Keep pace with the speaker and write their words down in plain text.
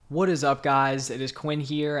What is up, guys? It is Quinn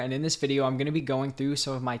here, and in this video I'm going to be going through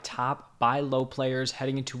some of my top buy low players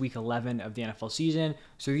heading into week 11 of the NFL season.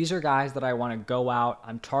 So these are guys that I want to go out.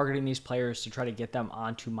 I'm targeting these players to try to get them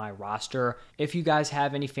onto my roster. If you guys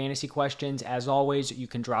have any fantasy questions, as always, you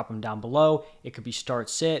can drop them down below. It could be start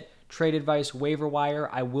sit, trade advice, waiver wire.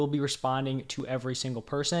 I will be responding to every single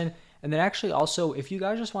person. And then actually also, if you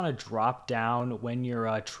guys just want to drop down when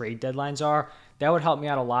your trade deadlines are, that would help me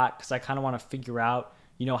out a lot because I kind of want to figure out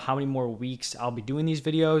how many more weeks I'll be doing these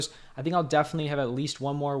videos. I think I'll definitely have at least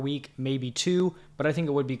one more week, maybe two, but I think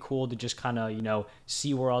it would be cool to just kind of,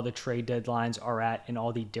 see where all the trade deadlines are at in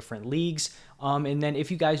all the different leagues. And then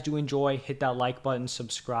if you guys do enjoy, hit that like button,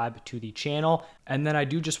 subscribe to the channel. And then I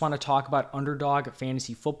do just want to talk about Underdog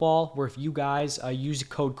Fantasy Football, where if you guys use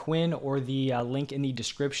code Quinn or the link in the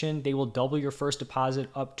description, they will double your first deposit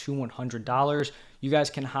up to $100. You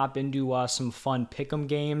guys can hop into some fun pick'em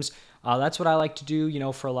games. That's what I like to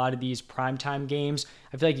do, for a lot of these primetime games.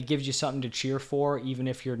 I feel like it gives you something to cheer for, even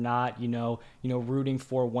if you're not, rooting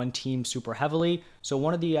for one team super heavily. So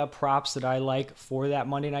one of the props that I like for that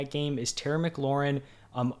Monday night game is Terry McLaurin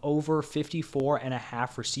over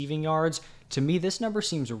 54.5 receiving yards. To me, this number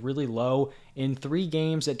seems really low. In 3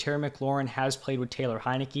 games that Terry McLaurin has played with Taylor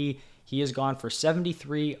Heinicke, he has gone for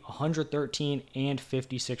 73, 113, and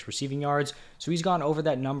 56 receiving yards. So he's gone over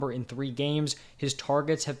that number in 3 games. His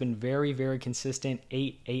targets have been very, very consistent,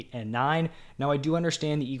 8, 8, and 9. Now, I do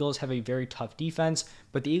understand the Eagles have a very tough defense,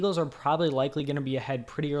 but the Eagles are probably likely going to be ahead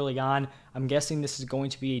pretty early on. I'm guessing this is going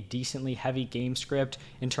to be a decently heavy game script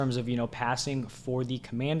in terms of, passing for the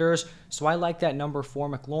Commanders. So I like that number for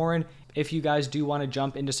McLaurin. If you guys do want to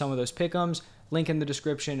jump into some of those pick'ems, link in the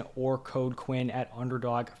description or code Quinn at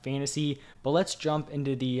Underdog Fantasy. But let's jump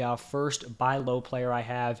into the first buy low player I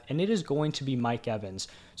have, and it is going to be Mike Evans.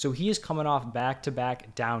 So he is coming off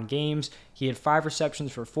back-to-back down games. He had 5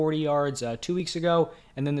 receptions for 40 yards 2 weeks ago,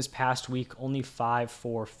 and then this past week, only 5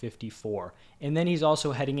 for 54. And then he's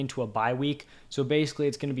also heading into a bye week. So basically,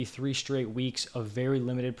 it's going to be 3 straight weeks of very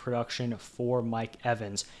limited production for Mike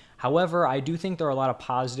Evans. However, I do think there are a lot of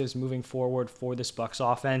positives moving forward for this Bucs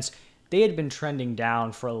offense. They had been trending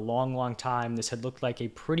down for a long, long time. This had looked like a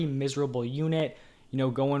pretty miserable unit,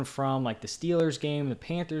 going from like the Steelers game, the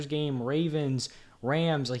Panthers game, Ravens,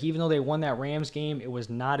 Rams. Like even though they won that Rams game, it was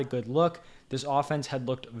not a good look. This offense had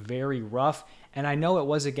looked very rough. And I know it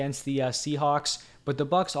was against the Seahawks, but the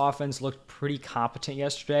Bucs offense looked pretty competent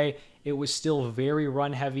yesterday. It was still very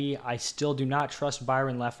run heavy. I still do not trust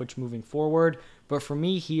Byron Leftwich moving forward. But for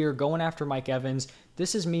me here, going after Mike Evans,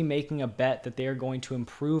 this is me making a bet that they are going to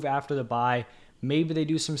improve after the bye. Maybe they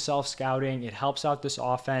do some self-scouting. It helps out this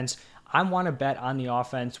offense. I want to bet on the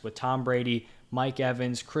offense with Tom Brady, Mike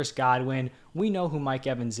Evans, Chris Godwin. We know who Mike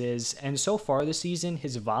Evans is, and so far this season,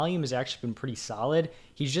 his volume has actually been pretty solid.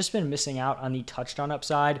 He's just been missing out on the touchdown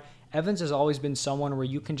upside. Evans has always been someone where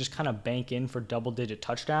you can just kind of bank in for double-digit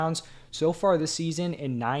touchdowns. So far this season,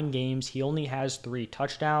 in 9 games, he only has 3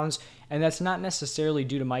 touchdowns, and that's not necessarily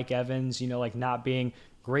due to Mike Evans, not being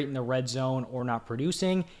great in the red zone or not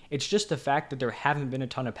producing. It's just the fact that there haven't been a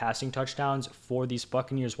ton of passing touchdowns for these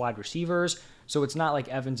Buccaneers wide receivers. So it's not like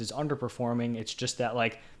Evans is underperforming. It's just that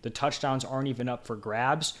the touchdowns aren't even up for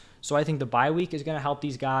grabs. So I think the bye week is going to help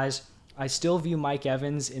these guys. I still view Mike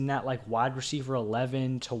Evans in that wide receiver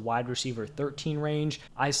 11 to wide receiver 13 range.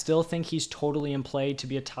 I still think he's totally in play to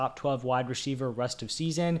be a top 12 wide receiver rest of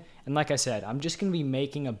season. And like I said, I'm just going to be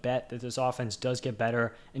making a bet that this offense does get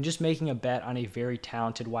better and just making a bet on a very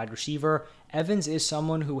talented wide receiver. Evans is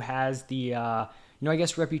someone who has the,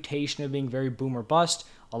 reputation of being very boom or bust.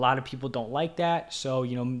 A lot of people don't like that. So,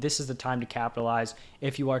 this is the time to capitalize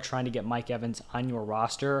if you are trying to get Mike Evans on your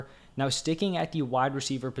roster. Now, sticking at the wide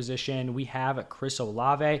receiver position, we have Chris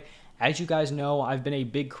Olave. As you guys know, I've been a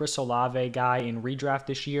big Chris Olave guy in redraft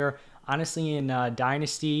this year. Honestly, in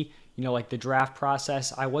Dynasty, the draft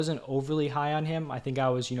process, I wasn't overly high on him. I think I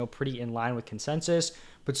was, pretty in line with consensus.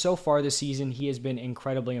 But so far this season, he has been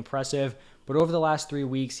incredibly impressive. But over the last 3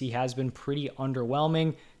 weeks, he has been pretty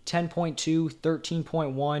underwhelming. 10.2,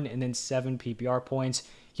 13.1, and then 7 PPR points.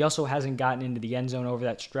 He also hasn't gotten into the end zone over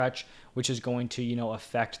that stretch, which is going to,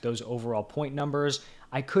 affect those overall point numbers.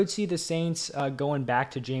 I could see the Saints going back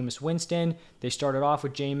to Jameis Winston. They started off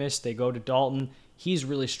with Jameis. They go to Dalton. He's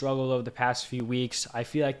really struggled over the past few weeks. I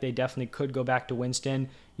feel like they definitely could go back to Winston,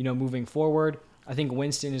 moving forward. I think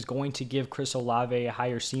Winston is going to give Chris Olave a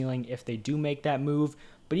higher ceiling if they do make that move.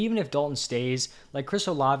 But even if Dalton stays, Chris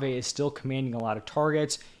Olave is still commanding a lot of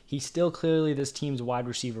targets. He's still clearly this team's wide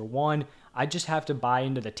receiver 1. I just have to buy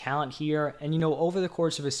into the talent here. And, over the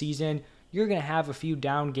course of a season, you're going to have a few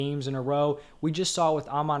down games in a row. We just saw with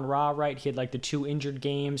Amon-Ra, right? He had like the 2 injured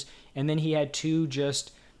games, and then he had 2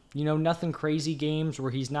 just, nothing crazy games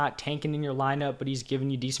where he's not tanking in your lineup, but he's giving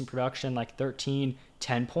you decent production, like 13,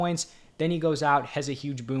 10 points. Then he goes out, has a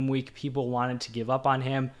huge boom week. People wanted to give up on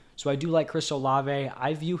him. So I do like Chris Olave.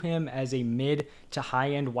 I view him as a mid to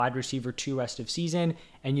high-end wide receiver 2 rest of season,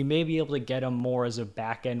 and you may be able to get him more as a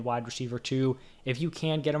back-end wide receiver 2. If you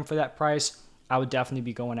can get him for that price, I would definitely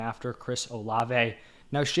be going after Chris Olave.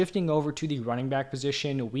 Now, shifting over to the running back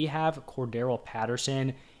position, we have Cordarrelle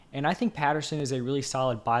Patterson, and I think Patterson is a really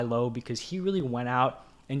solid buy low because he really went out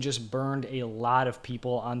and just burned a lot of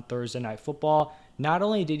people on Thursday Night Football. Not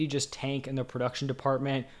only did he just tank in the production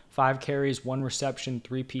department, 5 carries, 1 reception,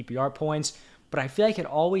 3 PPR points, but I feel like it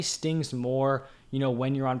always stings more,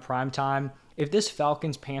 when you're on prime time. If this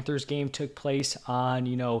Falcons-Panthers game took place on,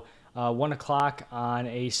 1 o'clock on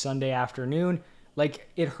a Sunday afternoon, like,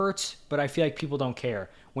 it hurts, but I feel like people don't care.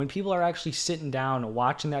 When people are actually sitting down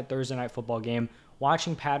watching that Thursday Night Football game,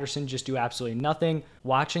 watching Patterson just do absolutely nothing,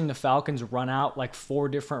 watching the Falcons run out like 4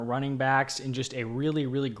 different running backs in just a really,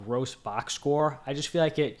 really gross box score, I just feel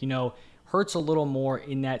like it, hurts a little more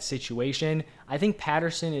in that situation. I think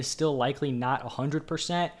Patterson is still likely not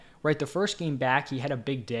 100%. Right, the first game back, he had a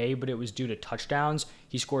big day, but it was due to touchdowns.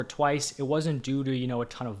 He scored twice. It wasn't due to, a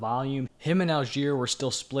ton of volume. Him and Algier were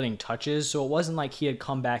still splitting touches, so it wasn't like he had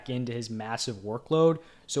come back into his massive workload.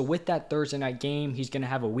 So with that Thursday night game, he's going to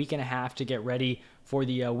have a week and a half to get ready for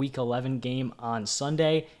the Week 11 game on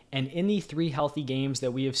Sunday. And in the 3 healthy games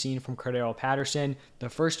that we have seen from Cordarrelle Patterson, the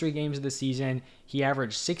first 3 games of the season, he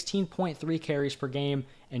averaged 16.3 carries per game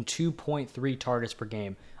and 2.3 targets per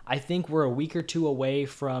game. I think we're a week or 2 away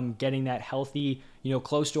from getting that healthy,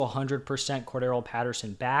 close to 100% Cordarrelle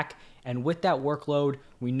Patterson back. And with that workload,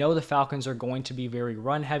 we know the Falcons are going to be very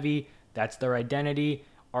run heavy. That's their identity.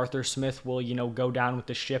 Arthur Smith will, go down with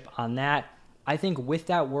the ship on that. I think with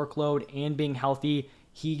that workload and being healthy,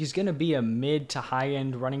 he's going to be a mid to high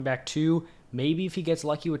end running back 2. Maybe if he gets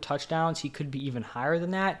lucky with touchdowns, he could be even higher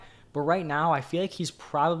than that. But right now, I feel like he's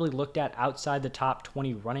probably looked at outside the top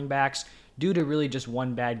 20 running backs due to really just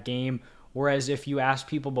one bad game. Whereas if you ask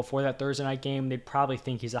people before that Thursday night game, they'd probably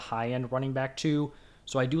think he's a high-end running back too.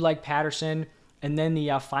 So I do like Patterson. And then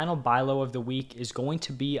the final buy low of the week is going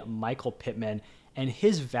to be Michael Pittman. And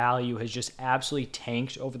his value has just absolutely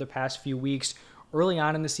tanked over the past few weeks. Early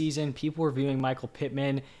on in the season, people were viewing Michael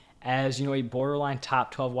Pittman as, a borderline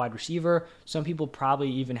top 12 wide receiver. Some people probably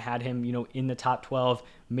even had him, in the top 12,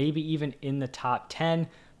 maybe even in the top 10.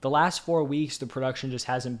 The last 4 weeks, the production just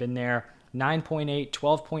hasn't been there. 9.8,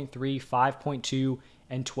 12.3, 5.2,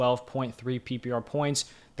 and 12.3 PPR points.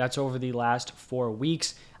 That's over the last 4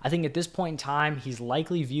 weeks. I think at this point in time, he's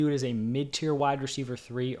likely viewed as a mid-tier wide receiver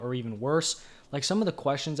 3 or even worse. Like some of the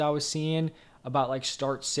questions I was seeing about like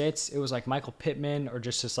start sits, it was like Michael Pittman or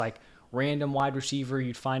just this like random wide receiver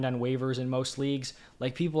you'd find on waivers in most leagues.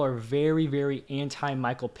 Like people are very, very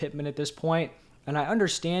anti-Michael Pittman at this point. And I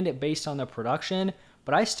understand it based on the production,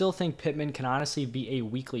 but I still think Pittman can honestly be a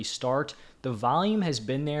weekly start. The volume has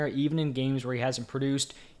been there even in games where he hasn't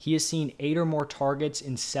produced. He has seen 8 or more targets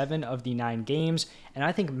in 7 of the 9 games. And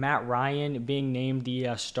I think Matt Ryan being named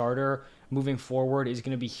the starter moving forward is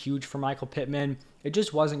going to be huge for Michael Pittman. It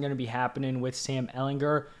just wasn't going to be happening with Sam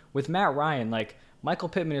Ehlinger. With Matt Ryan, like Michael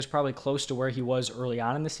Pittman is probably close to where he was early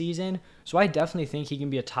on in the season. So I definitely think he can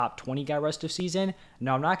be a top 20 guy rest of season.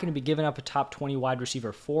 Now, I'm not going to be giving up a top 20 wide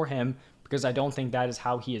receiver for him because I don't think that is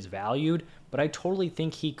how he is valued. But I totally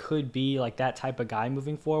think he could be like that type of guy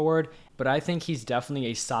moving forward. But I think he's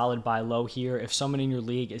definitely a solid buy low here if someone in your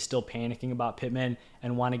league is still panicking about Pittman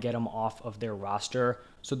and want to get him off of their roster.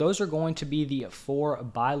 So those are going to be the 4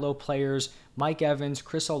 buy low players: Mike Evans,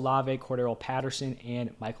 Chris Olave, Cordarrelle Patterson,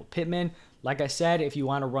 and Michael Pittman. Like I said, if you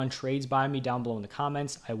want to run trades by me down below in the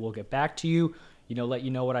comments, I will get back to you. Let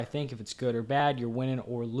you know what I think, if it's good or bad, you're winning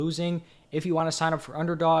or losing. If you want to sign up for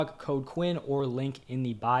Underdog, code Quinn or link in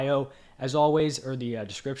the bio, as always, or the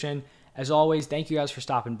description. As always, thank you guys for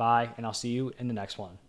stopping by, and I'll see you in the next one.